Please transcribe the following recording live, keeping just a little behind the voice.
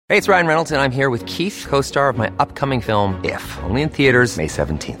Hey, it's Ryan Reynolds, and I'm here with Keith, co-star of my upcoming film, If, only in theaters May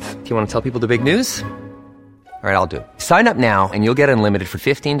 17th. Do you want to tell people the big news? All right, I'll do it. Sign up now and you'll get unlimited for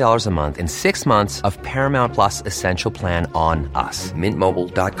 $15 a month and 6 months of Paramount Plus Essential Plan on us.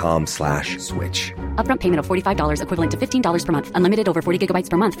 MintMobile.com/switch. Upfront payment of $45 equivalent to $15 per month. Unlimited over 40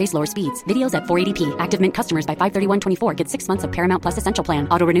 gigabytes per month. Face lower speeds. Videos at 480p. Active Mint customers by 531.24 get 6 months of Paramount Plus Essential Plan.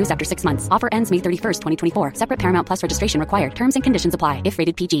 Auto renews after 6 months. Offer ends May 31st, 2024. Separate Paramount Plus registration required. Terms and conditions apply if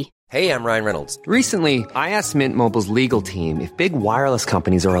rated PG. Hey, I'm Ryan Reynolds. Recently, I asked Mint Mobile's legal team if big wireless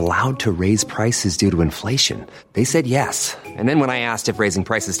companies are allowed to raise prices due to inflation. They said yes. And then when I asked if raising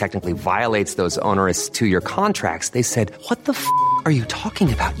prices technically violates those onerous 2-year contracts, they said, "What the f*** are you talking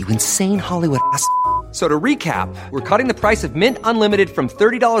about, you insane Hollywood ass?" So to recap, we're cutting the price of Mint Unlimited from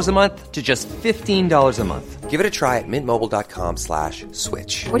 $30 a month to just $15 a month. Give it a try at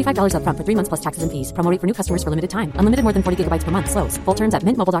mintmobile.com/switch. $45 upfront for 3 months plus taxes and fees. Promo rate for new customers for limited time. Unlimited more than 40 gigabytes per month. Slows full terms at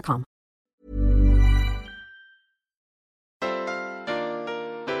mintmobile.com.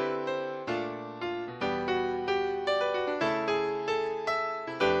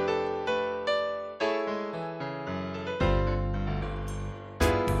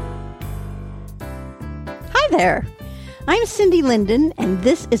 Hi there. I'm Cindy Linden, and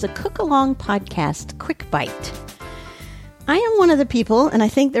this is a Cookalong podcast quick bite. I am one of the people, and I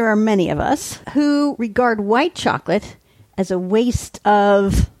think there are many of us, who regard white chocolate as a waste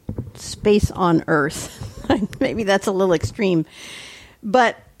of space on Earth. Maybe that's a little extreme.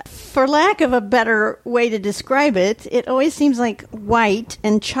 But for lack of a better way to describe it, it always seems like white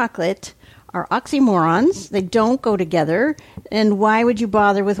and chocolate are oxymorons. They don't go together. And why would you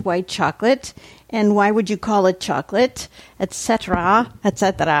bother with white chocolate? And why would you call it chocolate? Etc.,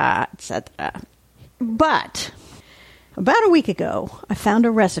 etc., etc. But about a week ago, I found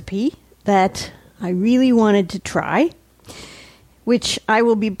a recipe that I really wanted to try, which I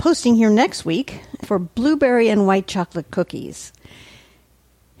will be posting here next week, for blueberry and white chocolate cookies.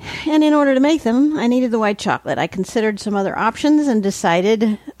 And in order to make them, I needed the white chocolate. I considered some other options and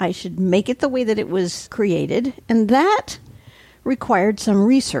decided I should make it the way that it was created. And that required some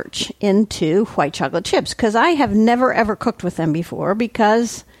research into white chocolate chips, because I have never ever cooked with them before,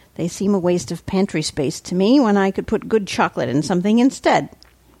 because they seem a waste of pantry space to me when I could put good chocolate in something instead.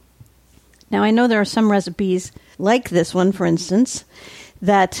 Now, I know there are some recipes like this one, for instance,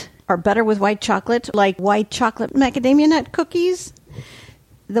 that are better with white chocolate, like white chocolate macadamia nut cookies.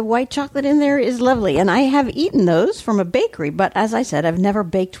 The white chocolate in there is lovely, and I have eaten those from a bakery, but as I said, I've never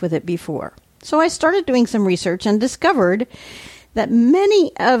baked with it before. So I started doing some research and discovered that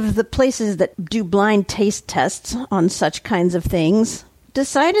many of the places that do blind taste tests on such kinds of things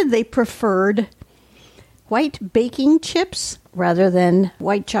decided they preferred white baking chips rather than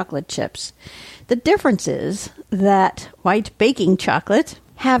white chocolate chips. The difference is that white baking chocolate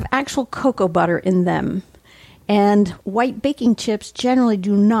have actual cocoa butter in them, and white baking chips generally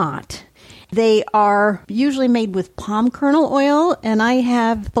do not. They are usually made with palm kernel oil, and I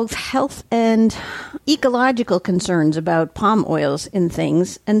have both health and ecological concerns about palm oils in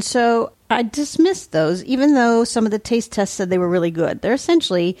things, and so I dismissed those, even though some of the taste tests said they were really good. They're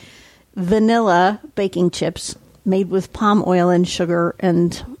essentially vanilla baking chips made with palm oil and sugar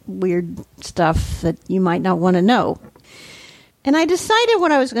and weird stuff that you might not want to know. And I decided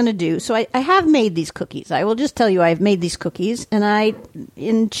what I was going to do. So I have made these cookies. I will just tell you I've made these cookies. And I,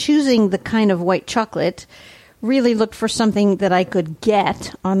 in choosing the kind of white chocolate, really looked for something that I could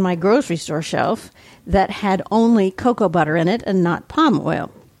get on my grocery store shelf that had only cocoa butter in it and not palm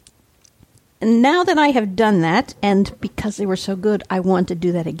oil. And now that I have done that, and because they were so good, I want to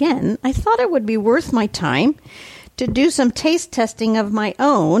do that again, I thought it would be worth my time to do some taste testing of my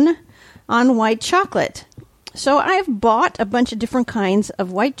own on white chocolate. So I've bought a bunch of different kinds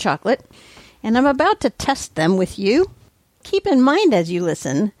of white chocolate, and I'm about to test them with you. Keep in mind as you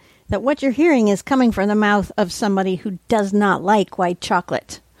listen that what you're hearing is coming from the mouth of somebody who does not like white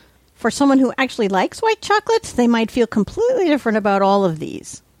chocolate. For someone who actually likes white chocolate, they might feel completely different about all of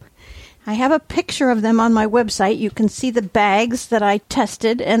these. I have a picture of them on my website. You can see the bags that I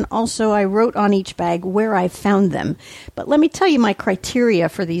tested, and also I wrote on each bag where I found them. But let me tell you my criteria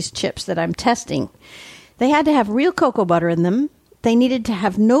for these chips that I'm testing. They had to have real cocoa butter in them. They needed to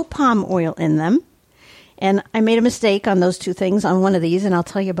have no palm oil in them. And I made a mistake on those two things on one of these, and I'll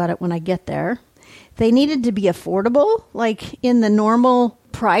tell you about it when I get there. They needed to be affordable, like in the normal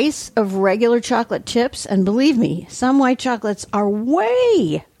price of regular chocolate chips. And believe me, some white chocolates are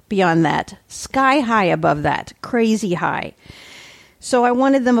way beyond that, sky high above that, crazy high. So I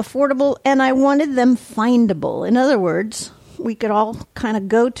wanted them affordable, and I wanted them findable. In other words, we could all kind of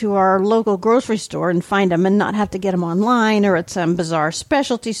go to our local grocery store and find them and not have to get them online or at some bizarre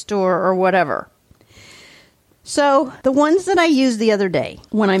specialty store or whatever. So the ones that I used the other day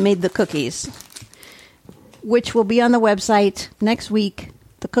when I made the cookies, which will be on the website next week,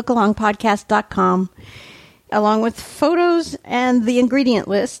 thecookalongpodcast.com, along with photos and the ingredient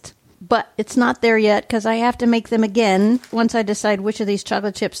list. But it's not there yet because I have to make them again once I decide which of these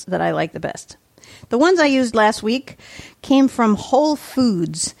chocolate chips that I like the best. The ones I used last week came from Whole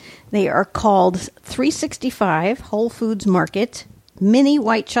Foods. They are called 365 Whole Foods Market Mini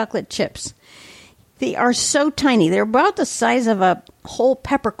White Chocolate Chips. They are so tiny. They're about the size of a whole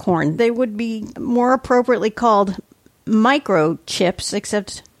peppercorn. They would be more appropriately called micro chips,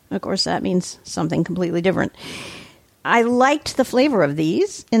 except, of course, that means something completely different. I liked the flavor of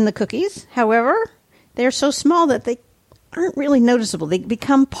these in the cookies. However, they're so small that they aren't really noticeable. They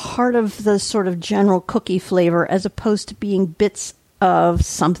become part of the sort of general cookie flavor as opposed to being bits of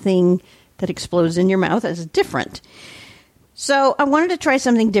something that explodes in your mouth as different. So I wanted to try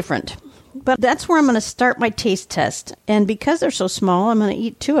something different. But that's where I'm going to start my taste test. And because they're so small, I'm going to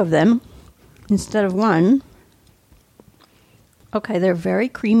eat 2 of them instead of 1. Okay, they're very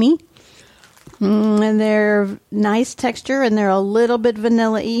creamy. And they're nice texture, and they're a little bit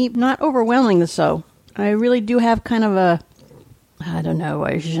vanilla-y. Not overwhelmingly so. I really do have kind of a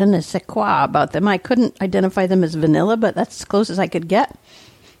je ne sais quoi about them. I couldn't identify them as vanilla, but that's as close as I could get.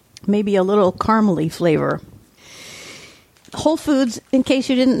 Maybe a little caramely flavor. Whole Foods, in case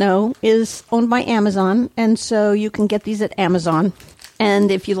you didn't know, is owned by Amazon, and so you can get these at Amazon.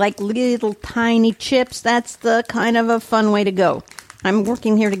 And if you like little tiny chips, that's the kind of a fun way to go. I'm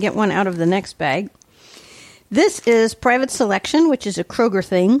working here to get one out of the next bag. This is Private Selection, which is a Kroger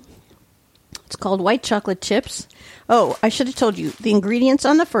thing. It's called white chocolate chips. Oh, I should have told you, the ingredients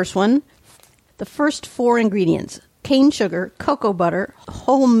on the first one, the first 4 ingredients, cane sugar, cocoa butter,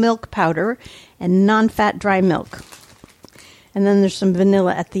 whole milk powder, and non-fat dry milk. And then there's some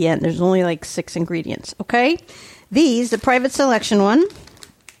vanilla at the end. There's only like 6 ingredients, okay? These, the Private Selection one,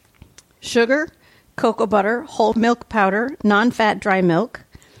 sugar, cocoa butter, whole milk powder, non-fat dry milk,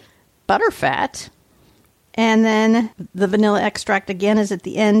 butterfat, and then the vanilla extract again is at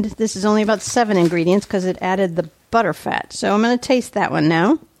the end. This is only about 7 ingredients because it added the butterfat. So I'm going to taste that one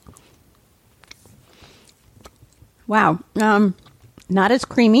now. Wow. Not as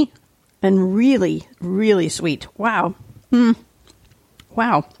creamy and really, really sweet. Wow.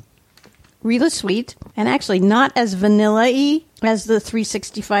 Wow. Really sweet and actually not as vanilla-y as the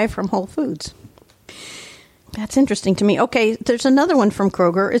 365 from Whole Foods. That's interesting to me. Okay, there's another one from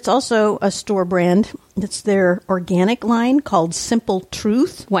Kroger. It's also a store brand. It's their organic line called Simple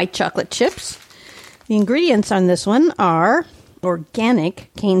Truth white chocolate chips. The ingredients on this one are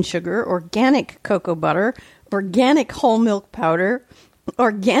organic cane sugar, organic cocoa butter, organic whole milk powder,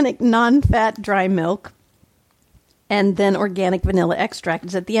 organic non-fat dry milk, and then organic vanilla extract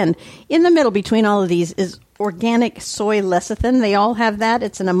is at the end. In the middle between all of these is organic soy lecithin. They all have that.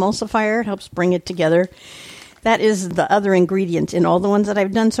 It's an emulsifier. It helps bring it together. That is the other ingredient in all the ones that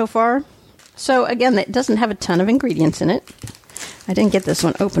I've done so far. So again, it doesn't have a ton of ingredients in it. I didn't get this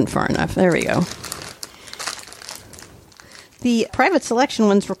one open far enough. There we go. The Private Selection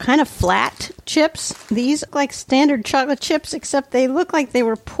ones were kind of flat chips. These look like standard chocolate chips, except they look like they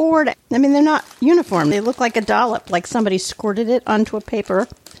were poured. I mean, they're not uniform. They look like a dollop, like somebody squirted it onto a paper.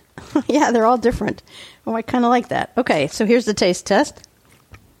 Yeah, they're all different. Oh, I kind of like that. Okay, so here's the taste test.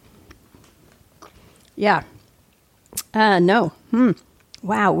 Yeah. No.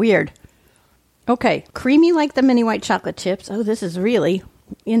 Wow, weird. Okay, creamy like the mini white chocolate chips. Oh, this is really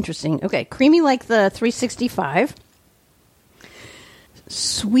interesting. Okay, creamy like the 365.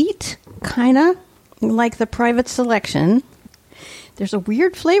 Sweet, kind of like the Private Selection. There's a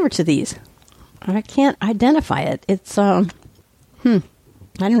weird flavor to these. I can't identify it. It's, I don't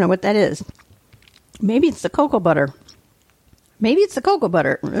know what that is. Maybe it's the cocoa butter. Maybe it's the cocoa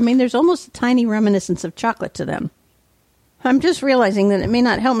butter. I mean, there's almost a tiny reminiscence of chocolate to them. I'm just realizing that it may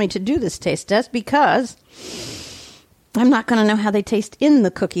not help me to do this taste test because I'm not going to know how they taste in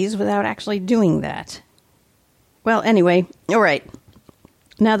the cookies without actually doing that. Well, anyway, all right.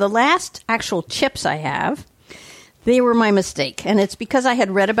 Now, the last actual chips I have, they were my mistake. And it's because I had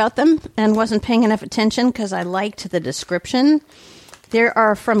read about them and wasn't paying enough attention because I liked the description. There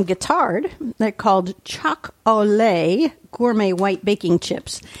are from Guittard. They're called Choc au lait gourmet white baking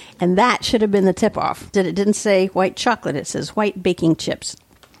chips. And that should have been the tip-off. It didn't say white chocolate. It says white baking chips.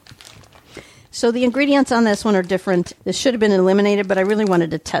 So the ingredients on this one are different. This should have been eliminated, but I really wanted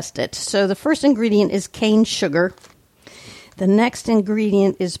to test it. So the first ingredient is cane sugar. The next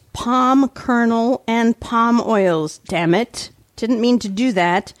ingredient is palm kernel and palm oils. Damn it. Didn't mean to do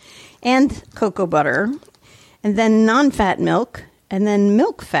that. And cocoa butter. And then non-fat milk. And then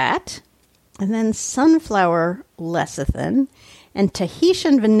milk fat. And then sunflower lecithin. And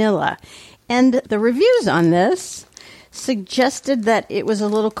Tahitian vanilla. And the reviews on this suggested that it was a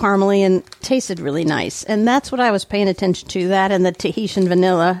little caramely and tasted really nice. And that's what I was paying attention to, that and the Tahitian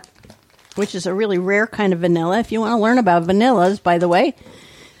vanilla, which is a really rare kind of vanilla. If you want to learn about vanillas, by the way,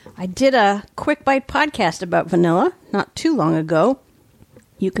 I did a Quick Bite podcast about vanilla not too long ago.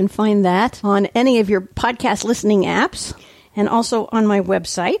 You can find that on any of your podcast listening apps and also on my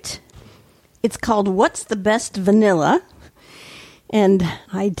website. It's called What's the Best Vanilla? And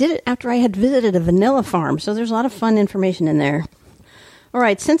I did it after I had visited a vanilla farm, so there's a lot of fun information in there. All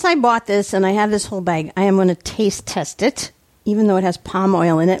right, since I bought this and I have this whole bag, I am going to taste test it, even though it has palm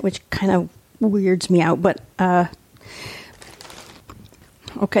oil in it, which kind of weirds me out. But,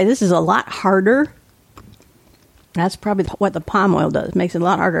 okay, this is a lot harder. That's probably what the palm oil does. It makes it a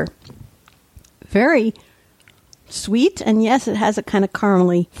lot harder. Very sweet, and yes, it has a kind of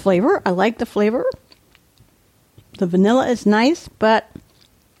caramely flavor. I like the flavor. The vanilla is nice, but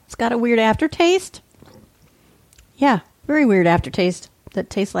it's got a weird aftertaste. Yeah, very weird aftertaste that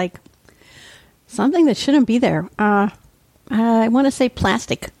tastes like something that shouldn't be there. I want to say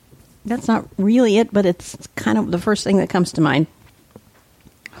plastic. That's not really it, but it's kind of the first thing that comes to mind.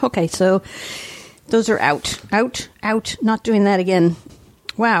 Okay, so those are out. Out, out. Not doing that again.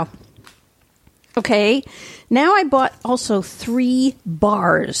 Wow. Okay, now I bought also 3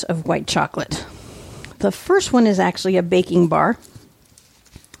 bars of white chocolate. The first one is actually a baking bar.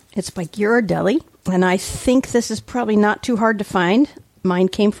 It's by Ghirardelli, and I think this is probably not too hard to find. Mine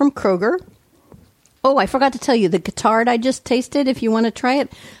came from Kroger. Oh, I forgot to tell you, the Guittard I just tasted, if you want to try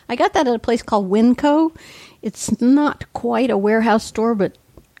it, I got that at a place called Winco. It's not quite a warehouse store, but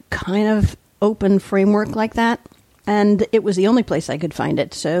kind of open framework like that. And it was the only place I could find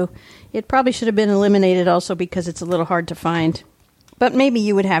it, so it probably should have been eliminated also because it's a little hard to find. But maybe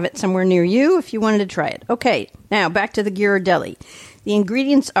you would have it somewhere near you if you wanted to try it. Okay, now back to the Ghirardelli. The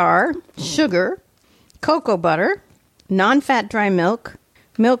ingredients are sugar, cocoa butter, non-fat dry milk,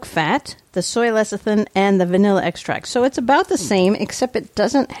 milk fat, the soy lecithin, and the vanilla extract. So it's about the same, except it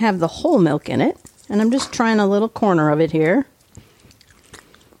doesn't have the whole milk in it. And I'm just trying a little corner of it here.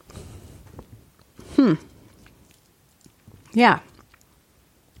 Yeah.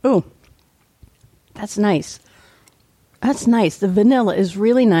 Ooh, that's nice. That's nice. The vanilla is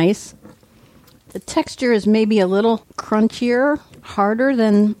really nice. The texture is maybe a little crunchier, harder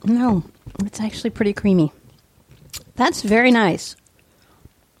than... No, it's actually pretty creamy. That's very nice.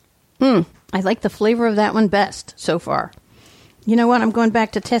 I like the flavor of that one best so far. You know what? I'm going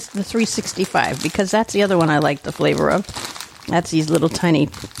back to test the 365 because that's the other one I like the flavor of. That's these little tiny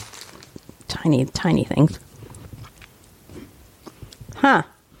things. Huh.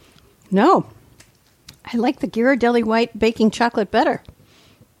 No. I like the Ghirardelli white baking chocolate better.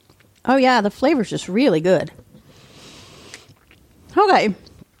 Oh, yeah, the flavor's just really good. Okay.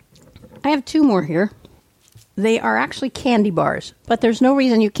 I have 2 more here. They are actually candy bars, but there's no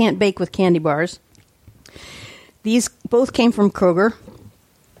reason you can't bake with candy bars. These both came from Kroger.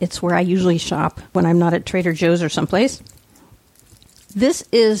 It's where I usually shop when I'm not at Trader Joe's or someplace. This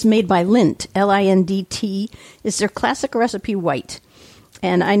is made by Lindt, L-I-N-D-T. It's their classic recipe white.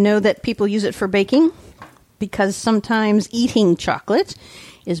 And I know that people use it for baking because sometimes eating chocolate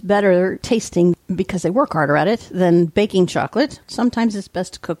is better tasting because they work harder at it than baking chocolate. Sometimes it's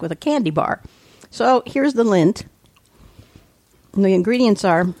best to cook with a candy bar. So here's the Lindt. The ingredients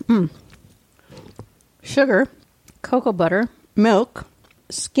are sugar, cocoa butter, milk,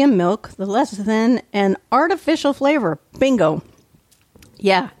 skim milk, the lecithin, and artificial flavor. Bingo.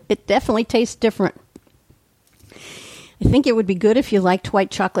 Yeah, it definitely tastes different. I think it would be good if you liked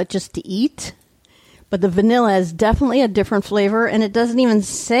white chocolate just to eat. But the vanilla is definitely a different flavor, and it doesn't even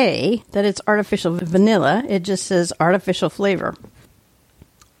say that it's artificial vanilla. It just says artificial flavor.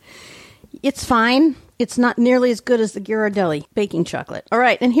 It's fine. It's not nearly as good as the Ghirardelli baking chocolate. All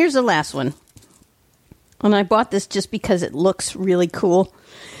right, and here's the last one. And I bought this just because it looks really cool.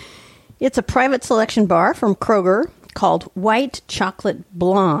 It's a private selection bar from Kroger called White Chocolate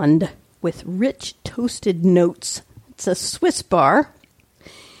Blonde with rich toasted notes. It's a Swiss bar.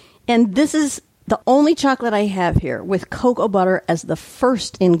 And this is the only chocolate I have here with cocoa butter as the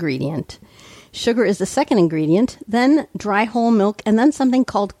first ingredient. Sugar is the second ingredient, then dry whole milk, and then something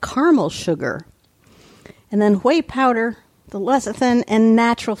called caramel sugar. And then whey powder, the lecithin, and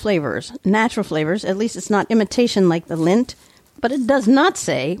natural flavors. Natural flavors, at least it's not imitation like the Lindt, but it does not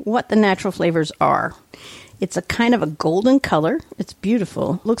say what the natural flavors are. It's a kind of a golden color. It's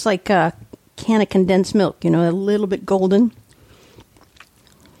beautiful. Looks like a can of condensed milk, a little bit golden.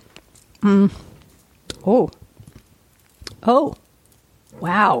 Oh.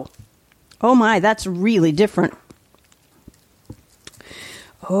 Wow. Oh my, that's really different.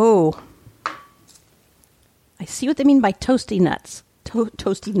 Oh. I see what they mean by toasty nuts.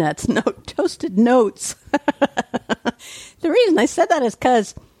 Toasty nuts. No, toasted notes. The reason I said that is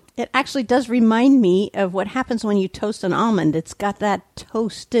because it actually does remind me of what happens when you toast an almond. It's got that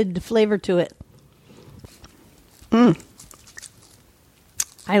toasted flavor to it.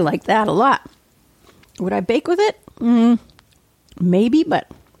 I like that a lot. Would I bake with it? Maybe,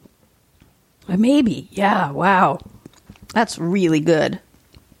 but maybe. Yeah, wow. That's really good.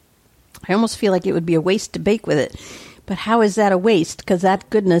 I almost feel like it would be a waste to bake with it. But how is that a waste? Because that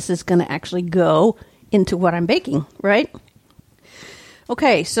goodness is going to actually go into what I'm baking, right?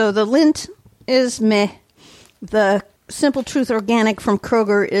 Okay, so the Lindt is meh. The Simple Truth Organic from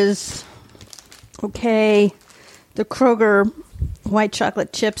Kroger is okay. The Kroger white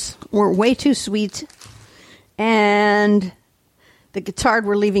chocolate chips were way too sweet. And the Guittard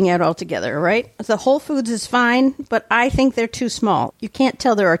we're leaving out altogether, right? The Whole Foods is fine, but I think they're too small. You can't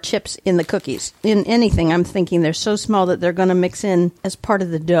tell there are chips in the cookies. In anything, I'm thinking they're so small that they're going to mix in as part of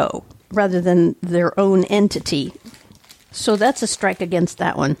the dough rather than their own entity. So that's a strike against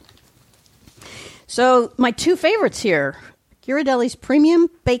that one. So my two favorites here, Ghirardelli's Premium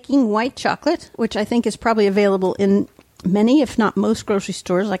Baking White Chocolate, which I think is probably available in many, if not most, grocery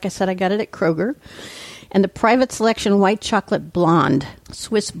stores. Like I said, I got it at Kroger. And the Private Selection White Chocolate Blonde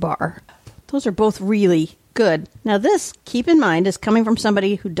Swiss Bar. Those are both really good. Now this, keep in mind, is coming from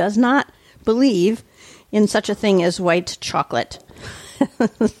somebody who does not believe in such a thing as white chocolate.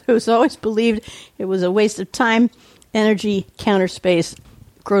 Who's always believed it was a waste of time, energy, counter space,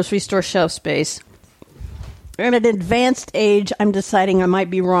 grocery store shelf space. At an advanced age, I'm deciding I might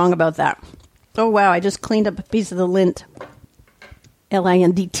be wrong about that. Oh wow, I just cleaned up a piece of the Lindt.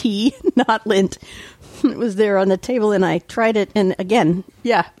 L-I-N-D-T, not Lindt. It was there on the table and I tried it, and again,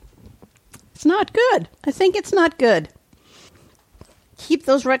 yeah, it's not good. I think it's not good. Keep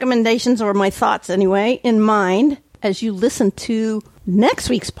those recommendations, or my thoughts anyway, in mind as you listen to next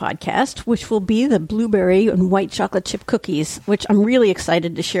week's podcast, which will be the blueberry and white chocolate chip cookies, which I'm really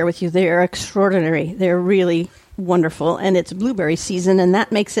excited to share with you. They're extraordinary. They're really wonderful, and it's blueberry season, and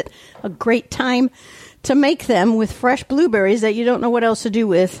that makes it a great time to make them with fresh blueberries that you don't know what else to do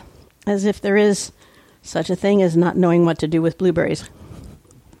with, as if there is such a thing as not knowing what to do with blueberries.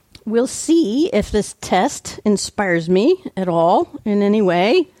 We'll see if this test inspires me at all in any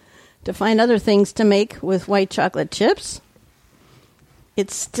way to find other things to make with white chocolate chips. It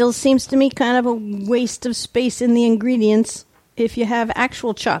still seems to me kind of a waste of space in the ingredients if you have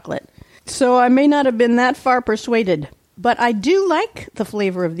actual chocolate. So I may not have been that far persuaded. But I do like the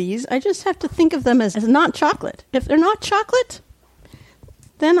flavor of these. I just have to think of them as not chocolate. If they're not chocolate,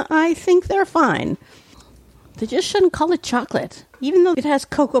 then I think they're fine. They just shouldn't call it chocolate. Even though it has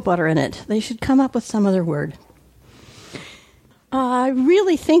cocoa butter in it, they should come up with some other word. I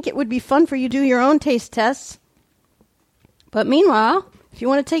really think it would be fun for you to do your own taste tests. But meanwhile, if you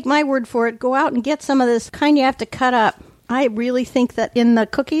want to take my word for it, go out and get some of this kind you have to cut up. I really think that in the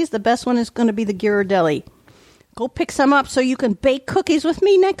cookies, the best one is going to be the Ghirardelli. Go pick some up so you can bake cookies with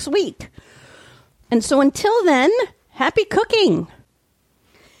me next week. And so until then, happy cooking.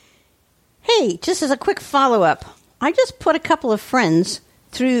 Hey, just as a quick follow-up, I just put a couple of friends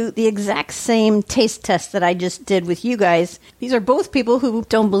through the exact same taste test that I just did with you guys. These are both people who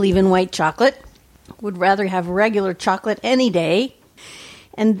don't believe in white chocolate, would rather have regular chocolate any day.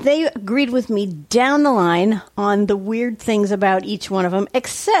 And they agreed with me down the line on the weird things about each one of them,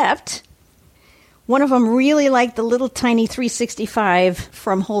 except one of them really liked the little tiny 365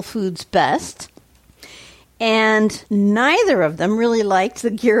 from Whole Foods best. And neither of them really liked the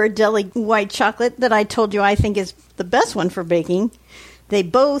Ghirardelli white chocolate that I told you I think is the best one for baking. They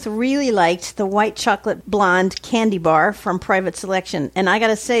both really liked the white chocolate blonde candy bar from Private Selection. And I got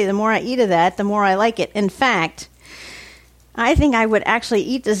to say, the more I eat of that, the more I like it. In fact, I think I would actually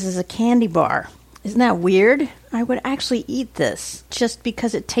eat this as a candy bar. Isn't that weird? I would actually eat this just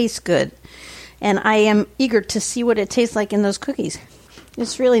because it tastes good. And I am eager to see what it tastes like in those cookies.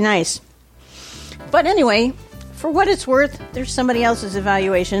 It's really nice. But anyway, for what it's worth, there's somebody else's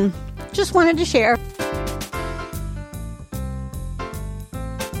evaluation. Just wanted to share.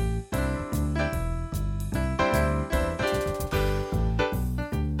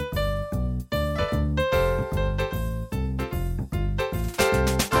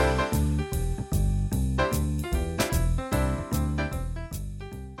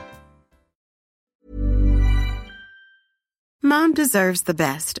 Mom deserves the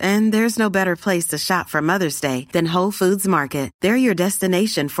best, and there's no better place to shop for Mother's Day than Whole Foods Market. They're your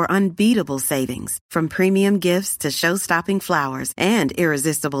destination for unbeatable savings, from premium gifts to show-stopping flowers and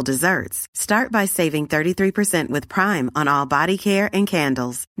irresistible desserts. Start by saving 33% with Prime on all body care and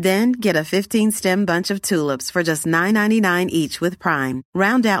candles. Then get a 15-stem bunch of tulips for just $9.99 each with Prime.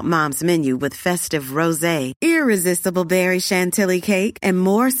 Round out Mom's menu with festive rosé, irresistible berry chantilly cake, and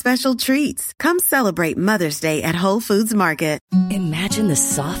more special treats. Come celebrate Mother's Day at Whole Foods Market. Imagine the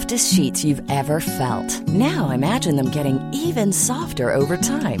softest sheets you've ever felt. Now imagine them getting even softer over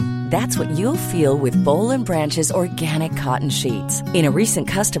time. That's what you'll feel with Boll & Branch's organic cotton sheets. In a recent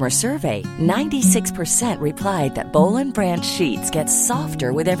customer survey, 96% replied that Boll & Branch sheets get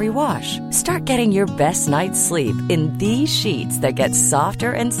softer with every wash. Start getting your best night's sleep in these sheets that get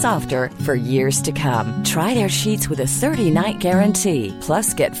softer and softer for years to come. Try their sheets with a 30-night guarantee.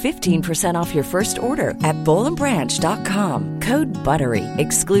 Plus, get 15% off your first order at bollandbranch.com. Code BUTTERY.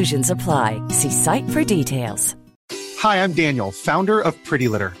 Exclusions apply. See site for details. Hi, I'm Daniel, founder of Pretty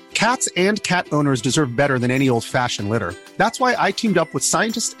Litter. Cats and cat owners deserve better than any old-fashioned litter. That's why I teamed up with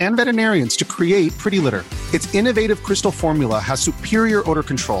scientists and veterinarians to create Pretty Litter. Its innovative crystal formula has superior odor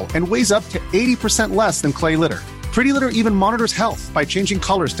control and weighs up to 80% less than clay litter. Pretty Litter even monitors health by changing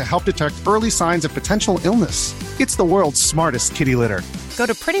colors to help detect early signs of potential illness. It's the world's smartest kitty litter. Go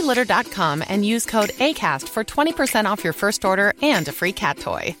to prettylitter.com and use code ACAST for 20% off your first order and a free cat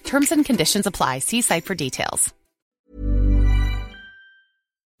toy. Terms and conditions apply. See site for details.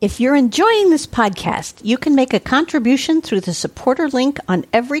 If you're enjoying this podcast, you can make a contribution through the supporter link on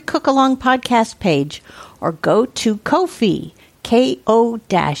every Cookalong podcast page, or go to Ko-fi, ko-fi.com/the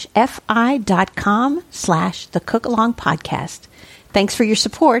Cookalong podcast. Thanks for your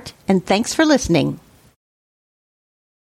support, and thanks for listening.